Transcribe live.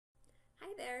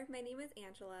there, my name is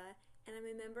Angela, and I'm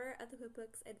a member of the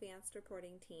QuickBooks Advanced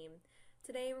Reporting team.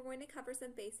 Today we're going to cover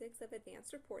some basics of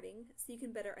advanced reporting so you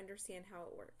can better understand how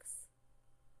it works.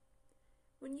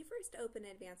 When you first open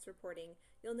Advanced Reporting,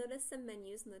 you'll notice some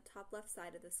menus on the top left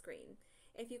side of the screen.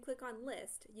 If you click on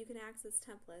List, you can access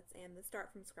templates and the Start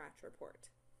from Scratch report.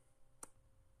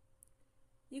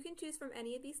 You can choose from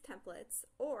any of these templates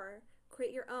or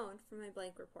create your own from a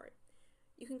blank report.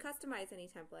 You can customize any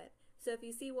template, so if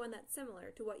you see one that's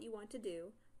similar to what you want to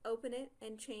do, open it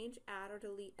and change, add, or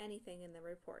delete anything in the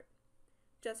report.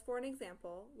 Just for an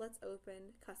example, let's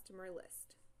open Customer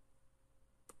List.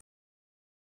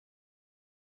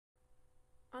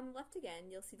 On the left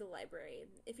again, you'll see the library.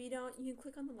 If you don't, you can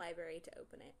click on the library to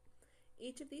open it.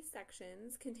 Each of these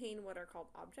sections contain what are called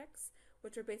objects,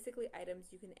 which are basically items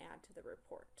you can add to the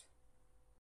report.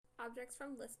 Objects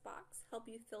from List Box help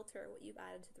you filter what you've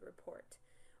added to the report.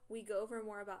 We go over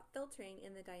more about filtering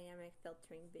in the dynamic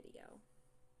filtering video.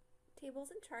 Tables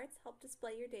and charts help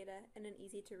display your data in an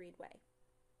easy-to-read way.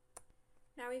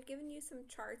 Now we've given you some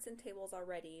charts and tables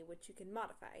already, which you can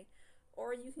modify,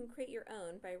 or you can create your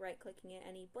own by right-clicking at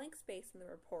any blank space in the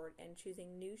report and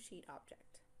choosing New Sheet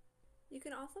Object. You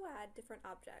can also add different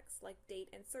objects like date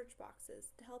and search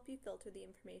boxes to help you filter the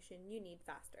information you need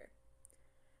faster.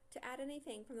 To add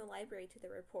anything from the library to the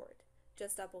report,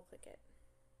 just double-click it.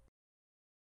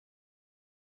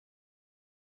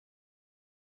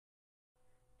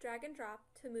 Drag and drop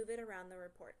to move it around the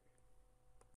report.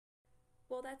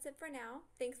 Well, that's it for now.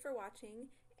 Thanks for watching,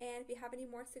 and if you have any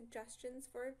more suggestions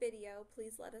for a video,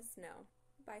 please let us know.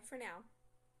 Bye for now.